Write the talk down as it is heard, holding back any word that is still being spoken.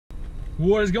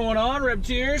What is going on,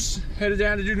 Repteers? Headed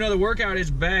down to do another workout.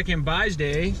 It's back in Buys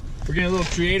Day. We're getting a little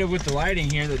creative with the lighting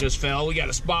here that just fell. We got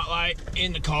a spotlight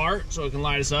in the car so it can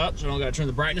light us up, so I don't gotta turn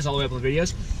the brightness all the way up on the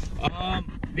videos.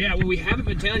 Yeah, what we haven't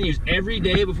been telling you is every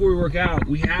day before we work out,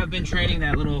 we have been training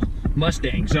that little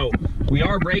Mustang. So we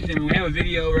are breaking him, and we have a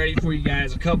video ready for you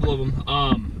guys, a couple of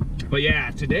them. But yeah,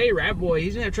 today, Rat Boy,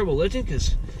 he's gonna have trouble lifting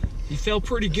because he fell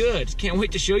pretty good. Can't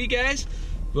wait to show you guys.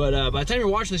 But by the time you're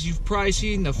watching this, you've probably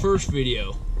seen the first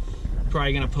video.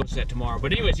 Probably gonna post that tomorrow.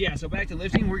 But anyways, yeah, so back to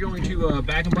lifting. We're going to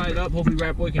back and bite it up. Hopefully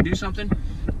Rat Boy can do something.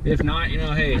 If not, you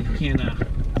know, hey, you can't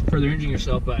further injure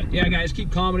yourself. But yeah, guys,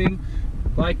 keep commenting.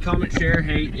 Like, comment, share,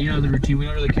 hate, you know, the routine. We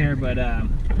don't really care, but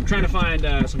I'm trying to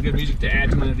find some good music to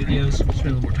add to my videos. Spend a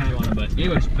little more time on them. But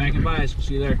anyways, back in buys. We'll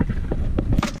see you there.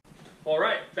 All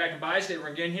right, back in buys.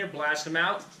 We're getting here, blast them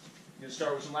out. Gonna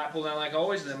start with some lat pull down like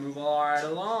always, and then move all right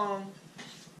along.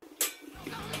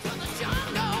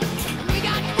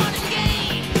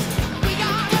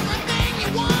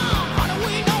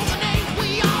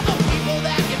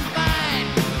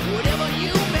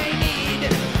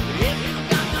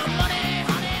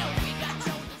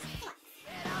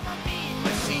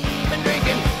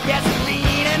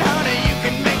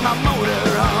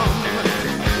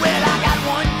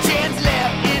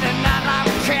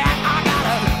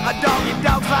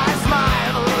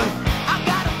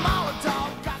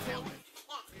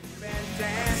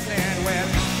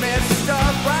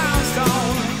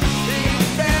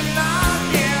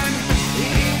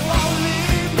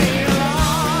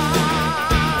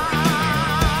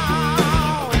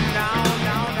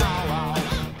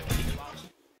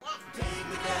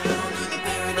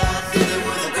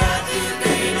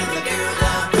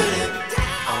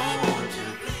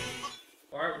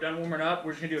 Warming up.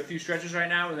 We're just gonna do a few stretches right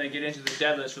now and then get into the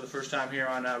deadlifts for the first time here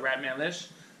on Ratman Lifts.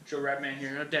 Show Ratman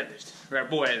here a deadlift. Rat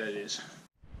Boy, that is.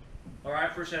 All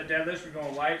right, first set of deadlifts. We're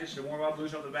going light just to warm up,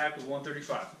 loosen up the back with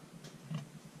 135.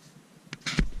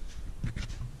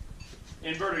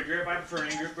 Inverted grip. I prefer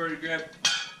an inverted grip.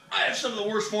 I have some of the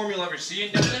worst form you'll ever see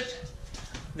in deadlift.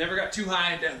 Never got too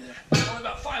high in deadlift. Only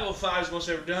about 505 is most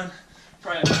I've ever done.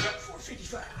 Probably about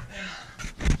 455 right now.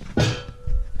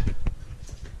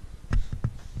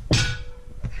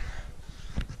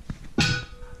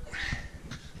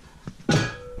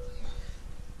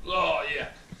 Oh, yeah.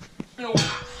 You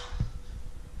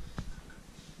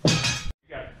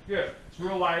got it. Good. It's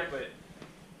real light, but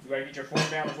you gotta get your form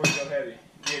down before you go heavy.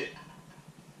 Get it.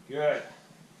 Good.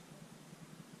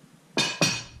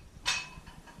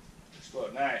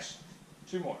 Explode. Nice.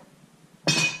 Two more.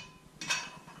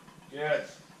 Good.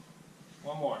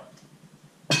 One more.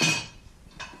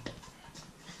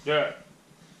 Good.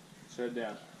 Set it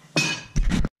down.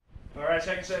 Alright,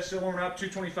 second set still warming up.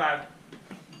 225.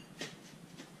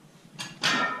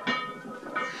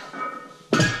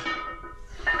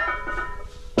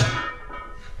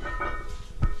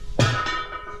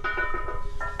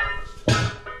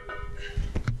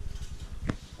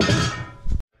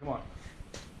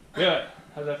 Good.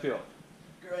 How's that feel?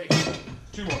 Great.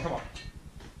 Two more. Come on.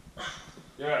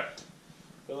 Good.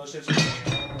 Feel those hips.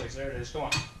 There it is. Come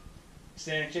on.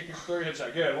 Stand and kick your through your hips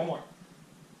out. Good. One more.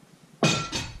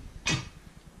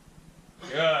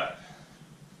 Good.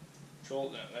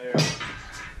 Control it down. There.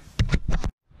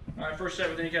 All right. First set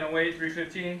with any kind of weight.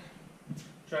 315.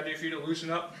 Try to do a few to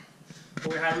loosen up.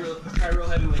 Before we high real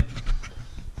heavy weight.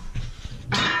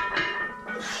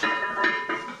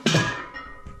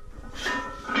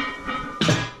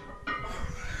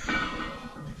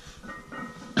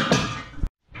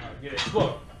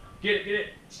 Explode. Get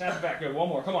it. Snap it back. Good. One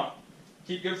more. Come on.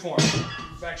 Keep good form.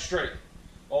 Back straight.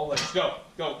 All legs. Go.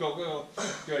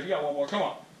 Good. You got one more. Come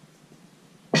on.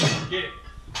 Get it.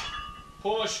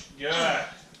 Push. Good.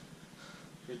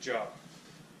 Good job.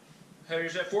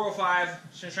 Here's at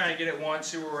 405. Just trying to get it once.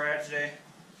 See where we're at today.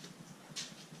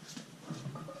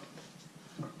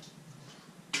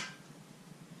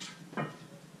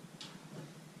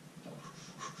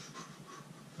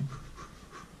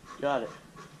 Got it.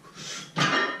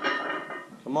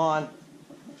 Come on.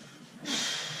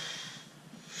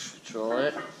 Control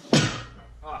it.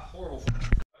 Ah, horrible.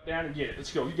 Down and get it.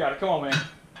 Let's go. You got it. Come on, man.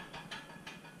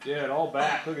 Good. All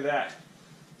back. Look at that.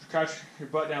 Crouch your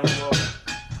butt down a little.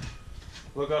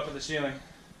 Look up at the ceiling.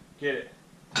 Get it.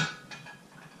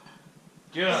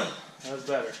 Good. That was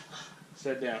better.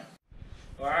 Set down.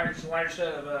 All right. It's a lighter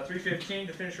set of 315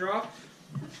 to finish her off.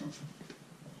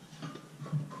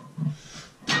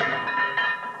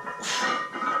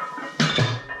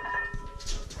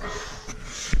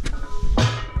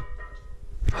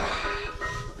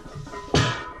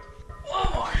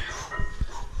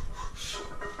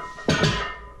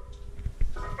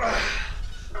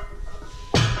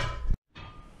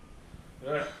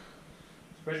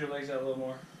 Push your legs out a little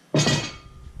more. There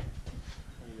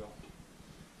you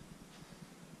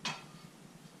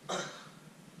go.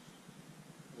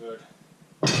 Good.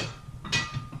 The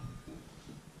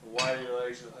wider your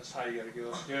legs, that's how you gotta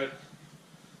go. Good.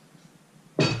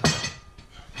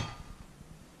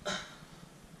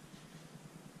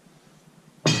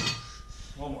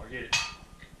 One more, get it.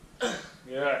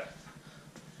 Good. Alright,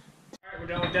 we're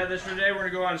done with deadlifts for today. We're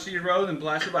gonna go on seated rows and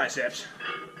blast the biceps.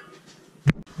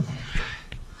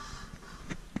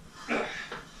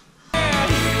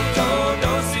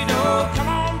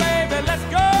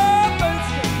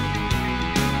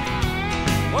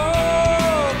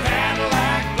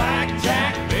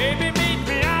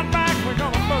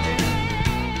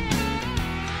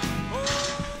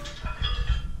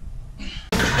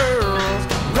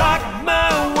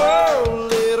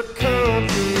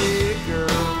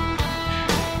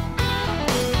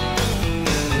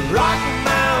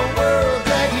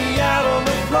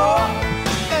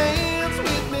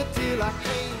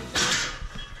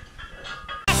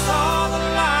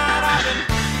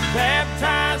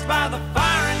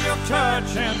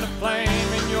 And the flame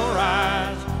in your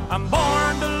eyes. I'm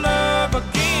born to love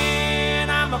again.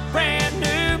 I'm a brand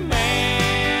new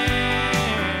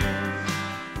man.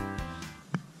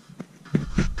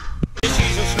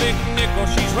 She's a slick nickel,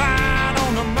 she's right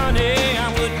on the money.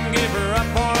 I wouldn't give her up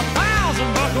for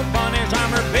 1,000 buckle bunnies.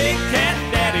 I'm her big cat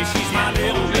daddy, she's my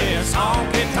little miss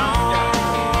honky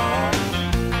tonk.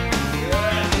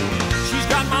 She's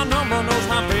got my number, knows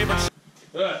my favorite.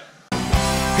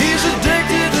 He's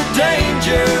addicted to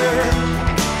danger,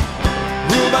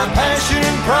 ruled by passion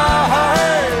and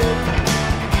pride.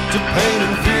 To pain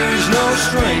and fear he's no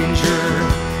stranger,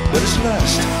 but his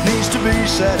lust needs to be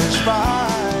satisfied.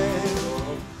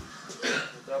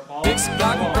 6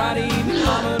 o'clock on Friday evening,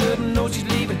 mama doesn't know she's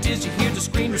leaving till she hears the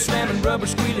screamer slamming, rubber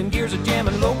squealing, gears are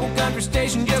jamming. Local country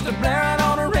station just a blare out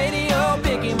on the radio.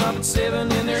 Pick him up at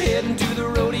 7 and they're heading to the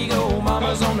rodeo.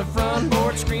 Mama's on the front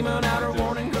porch screaming out her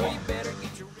warning, girl, you better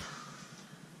get your...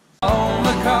 All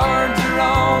the cards are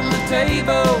on the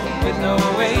table with no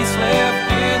ace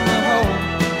left in the hole.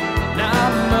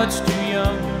 Not much too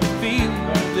young to feel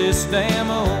this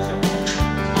damn old.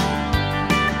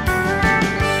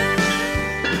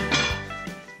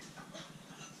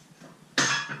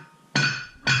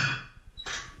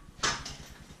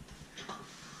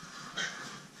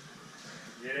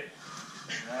 Get it?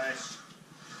 Nice.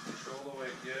 Control the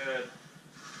weight. Good.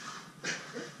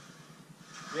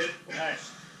 Get it?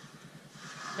 Nice.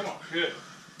 Come on, good.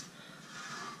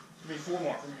 Give me 4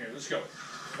 more from here. Let's go.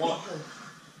 1,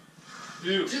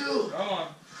 2. Come on.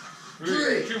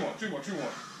 3. 2 more.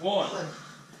 1.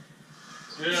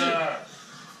 Good. How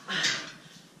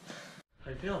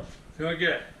you feeling? Feeling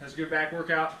good. That's a good back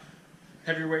workout.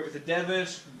 Heavier weight with the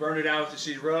deadlifts. Burn it out with the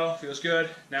seated row. Feels good.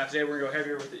 Now today we're going to go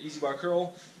heavier with the easy bar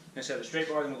curl instead of the straight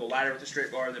bar. Then we'll go lighter with the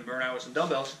straight bar. Then burn out with some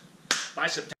dumbbells.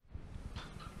 Bicep.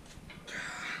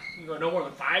 You go no more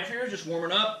than 5 here, just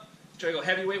warming up. Try to go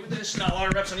heavy weight with this. Not a lot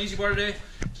of reps on easy bar today,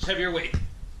 just heavier weight.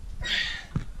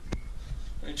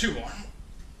 And 2 more.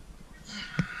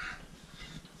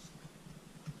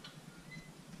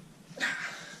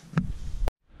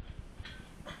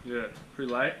 Good.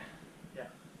 Pretty light? Yeah.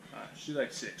 Alright, shoot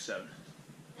like 6, 7.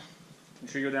 Make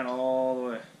sure you go down all the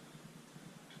way.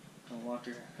 Don't lock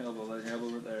your elbow, let your elbow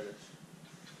right there. It is.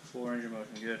 Full range of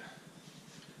motion. Good.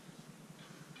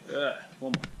 Good.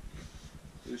 1 more.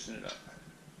 Loosen it up.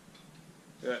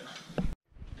 Good.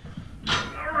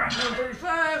 Alright,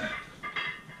 135.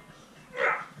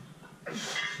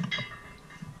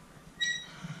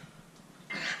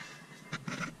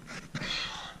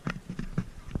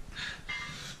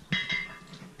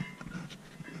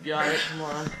 Got it, come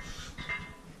on.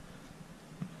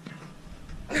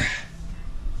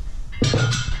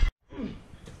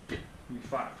 Give me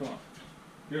 5, come on.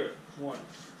 Good. 1,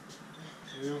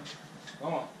 2,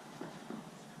 come on.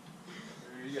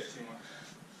 You got 2 more.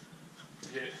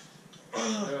 Get it.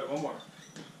 Good, 1 more.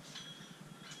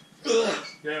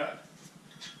 Good.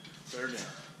 Third down.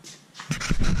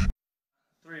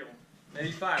 3 of them.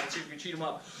 Maybe 5. Let's see if we can cheat them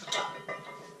up.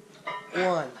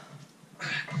 1,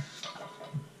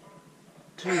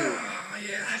 2. Oh,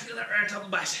 yeah, I feel that right on top of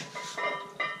the bicep.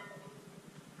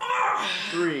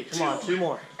 3. Come on, 2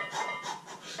 more.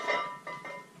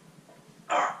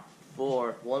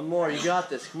 4. 1 more. You got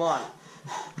this. Come on.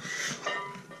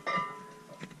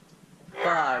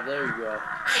 5. There you go.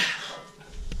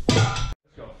 Let's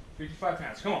go. 55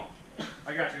 pounds. Come on.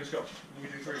 I got you. Let's go. Let me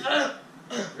do 30.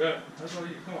 Good. That's what I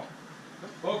need. Come on.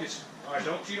 Focus. All right.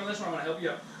 Don't cheat on this one. I'm gonna help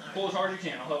you up. Pull as hard as you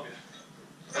can. I'll help you.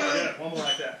 Good. 1 more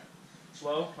like that.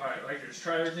 Slow. All right. Right here. Just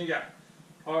try everything you got.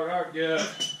 Hard, good.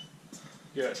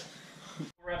 Good.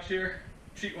 Reps here.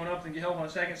 Cheat one up and get help on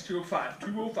seconds. 205.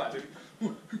 205, baby.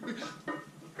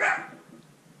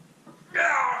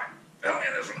 Help me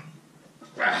in this one.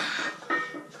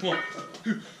 Come on.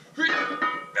 2, 3. You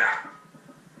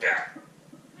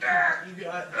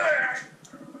got it.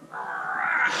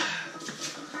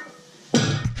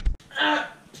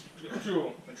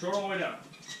 Control all the way down.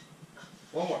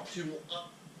 One more. 2 more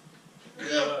up.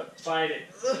 Good. Fight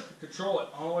it. Control it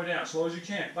all the way down. Slow as you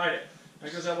can. Fight it.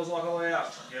 Make those elbows lock all the way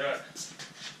out. Good.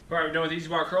 Alright, we're done with the easy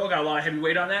bar curl. Got a lot of heavy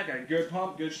weight on that. Got a good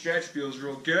pump, good stretch. Feels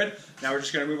real good. Now we're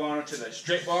just going to move on to the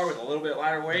straight bar with a little bit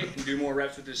lighter weight and do more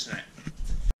reps with this tonight.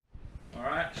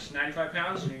 Alright, 95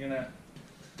 pounds. You're going to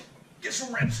get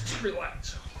some reps to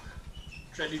relax.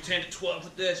 Try to do 10 to 12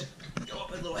 with this. Go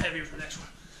up a little heavier for the next one.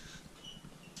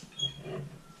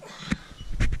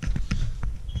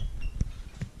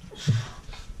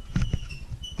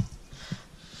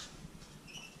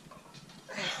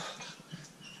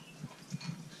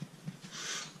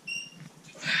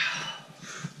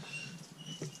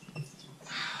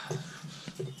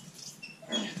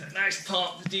 Nice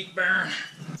pump, the deep burn.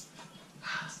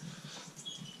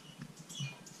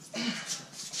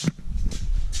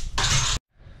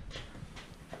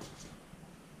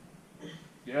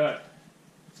 Good.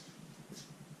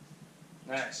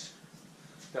 Nice.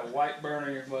 That white burn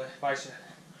on your bicep.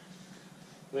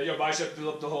 Let your bicep fill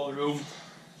up the whole room.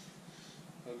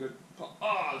 A good pump.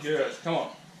 Oh, good. Come on.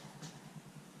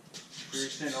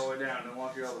 Extend all the way down. Don't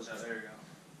walk your elbows out. There you go.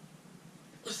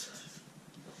 The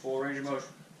full range of motion.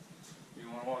 You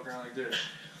want to walk around like this.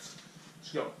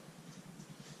 Let's go.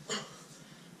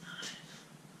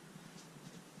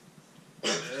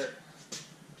 Good.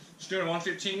 Let's do it at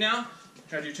 115 now.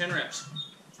 Try to do 10 reps.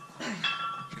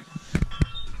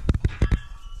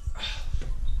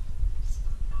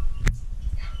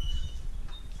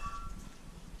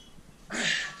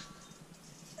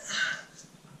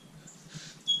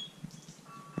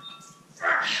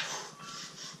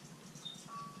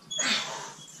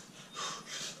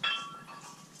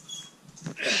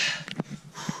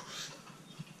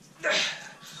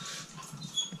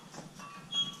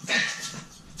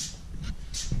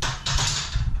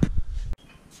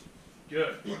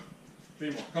 Good. 3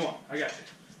 more. Come on. I got you.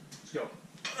 Let's go.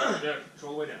 Good.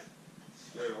 Control the way down.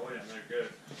 Good. All the way down there. Good.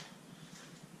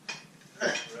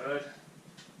 Good.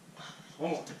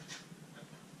 One more.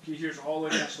 Key here is all the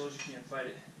way down as slow as you can. Fight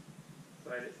it.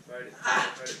 Fight it. Fight it. Fight it.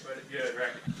 Fight it. Fight it. Good.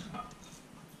 Rack it.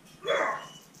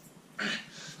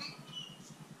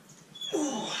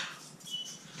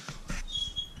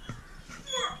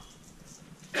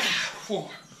 4.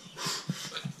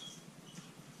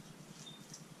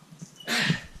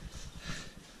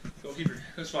 Go keep her.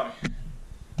 Go spot me.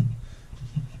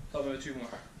 Help me with 2 more.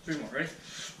 3 more. Ready?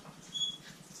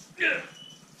 Good.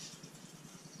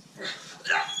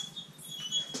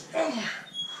 1 more.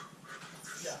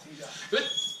 You got it. Good.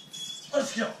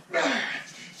 Let's go.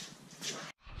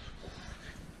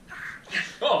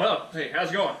 Oh, hello. Hey, how's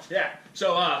it going? Yeah.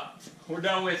 So, we're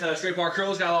done with straight bar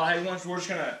curls. Got a lot of heavy ones. We're just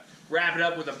gonna wrap it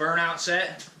up with a burnout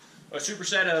set, a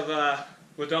superset of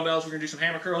with dumbbells. We're gonna do some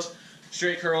hammer curls,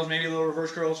 straight curls, maybe a little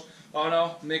reverse curls. Oh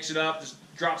no, mix it up. Just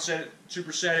drop set it,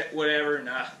 superset it, whatever, and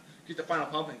get the final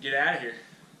pump and get out of here. Here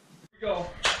we go.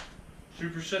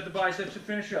 Superset the biceps to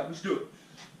finish up. Let's do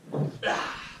it.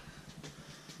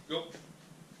 Go.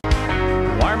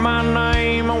 Wear my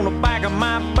name on the back of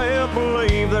my belt.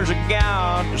 Believe there's a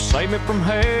God to save me from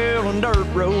hell, and dirt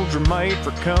roads are made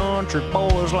for country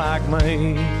boys like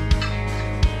me.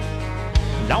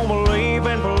 Don't believe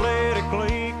in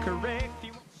politically correct.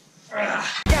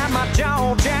 Got my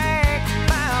jaw jacked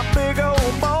by a big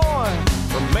old boy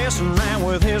for messing around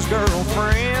with his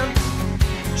girlfriend.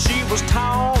 She was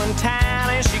tall and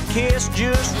tiny, she kissed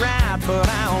just right, but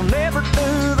I'll never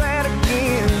do that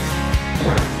again.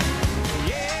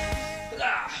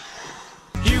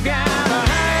 You gotta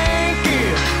hank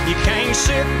it, you can't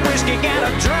sip whiskey,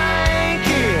 gotta drink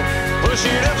it. Push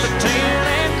it up to 10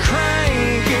 and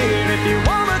crank it. If you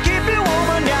wanna keep your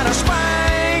woman, gotta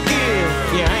spank it.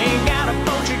 You ain't gotta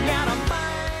boat, you gotta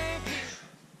bank it.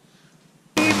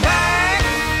 Back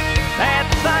that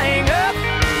thing up,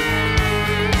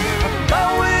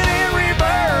 throw it in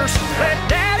reverse, let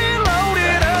daddy load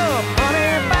it up.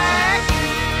 Honey, back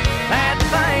that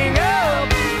thing up.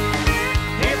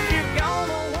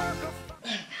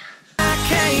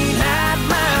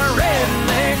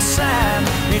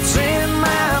 It's in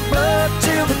my blood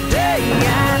till the day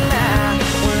I die,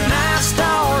 when I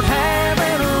start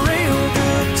having a real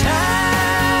good time.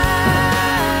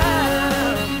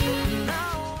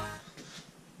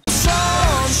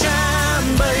 Sunshine,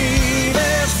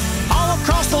 baby,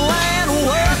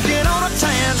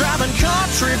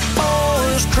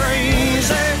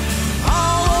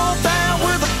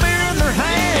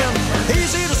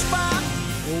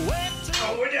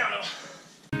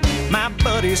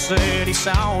 buddy said he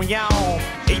saw y'all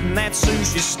eating that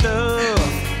sushi stuff.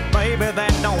 Baby,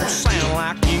 that don't sound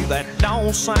like you, that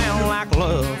don't sound like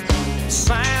love.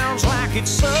 Sounds like it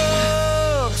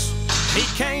sucks. He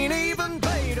can't even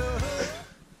pay to hug.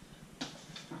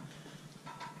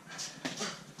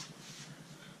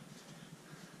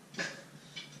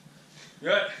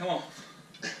 Good, come on.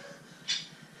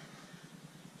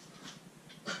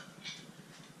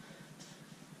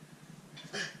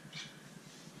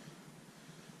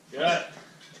 Good.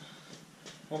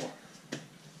 One more.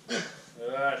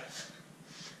 Good.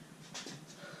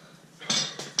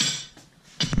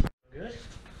 Good?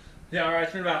 Yeah, alright,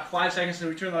 it's been about 5 seconds since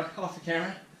we turned off the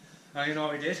camera. I don't even know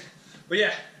what we did. But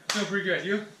yeah, feel pretty good.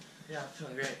 You? Yeah, I'm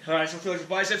feeling great. Alright, so I feel like the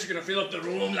biceps are going to fill up the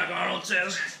room like Arnold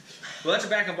says. Well, that's a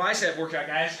back and bicep workout,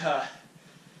 guys.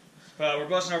 We're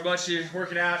busting our butts here,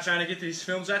 working out, trying to get these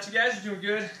films out to you guys. We're doing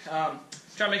good.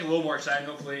 Trying to make it a little more exciting,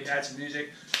 hopefully add some music.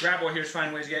 Rap Boy here is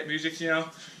finding ways to get music, you know.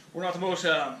 We're not the most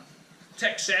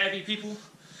tech savvy people,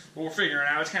 but we're figuring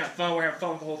it out. It's kind of fun. We're having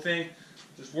fun with the whole thing.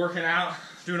 Just working out,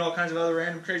 doing all kinds of other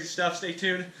random crazy stuff. Stay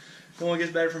tuned. It only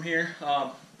gets better from here.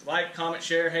 Like, comment,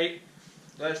 share, hate.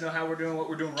 Let us know how we're doing, what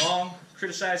we're doing wrong.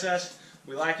 Criticize us.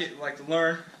 We like it. We like to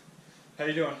learn. How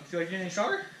you doing? You feel like you're getting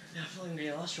stronger? Yeah, I'm feeling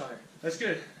getting a lot stronger. That's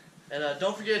good. And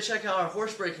don't forget to check out our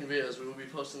horse breaking videos. We will be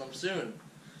posting them soon.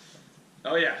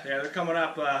 Oh yeah, they're coming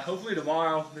up. Hopefully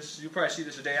tomorrow. You'll probably see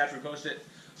this a day after we post it,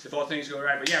 if all things go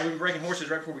right. But yeah, we've been breaking horses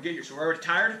right before we get here, so we're already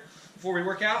tired before we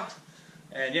work out.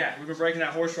 And yeah, we've been breaking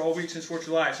that horse for all week since 4th of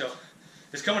July. So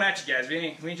it's coming at you guys. We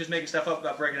ain't just making stuff up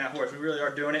about breaking that horse. We really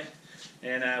are doing it,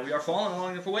 and we are following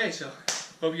along the way. So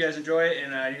hope you guys enjoy it,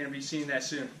 and you're gonna be seeing that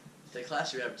soon. Stay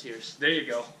classy, Rabbiteers. There you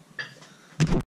go.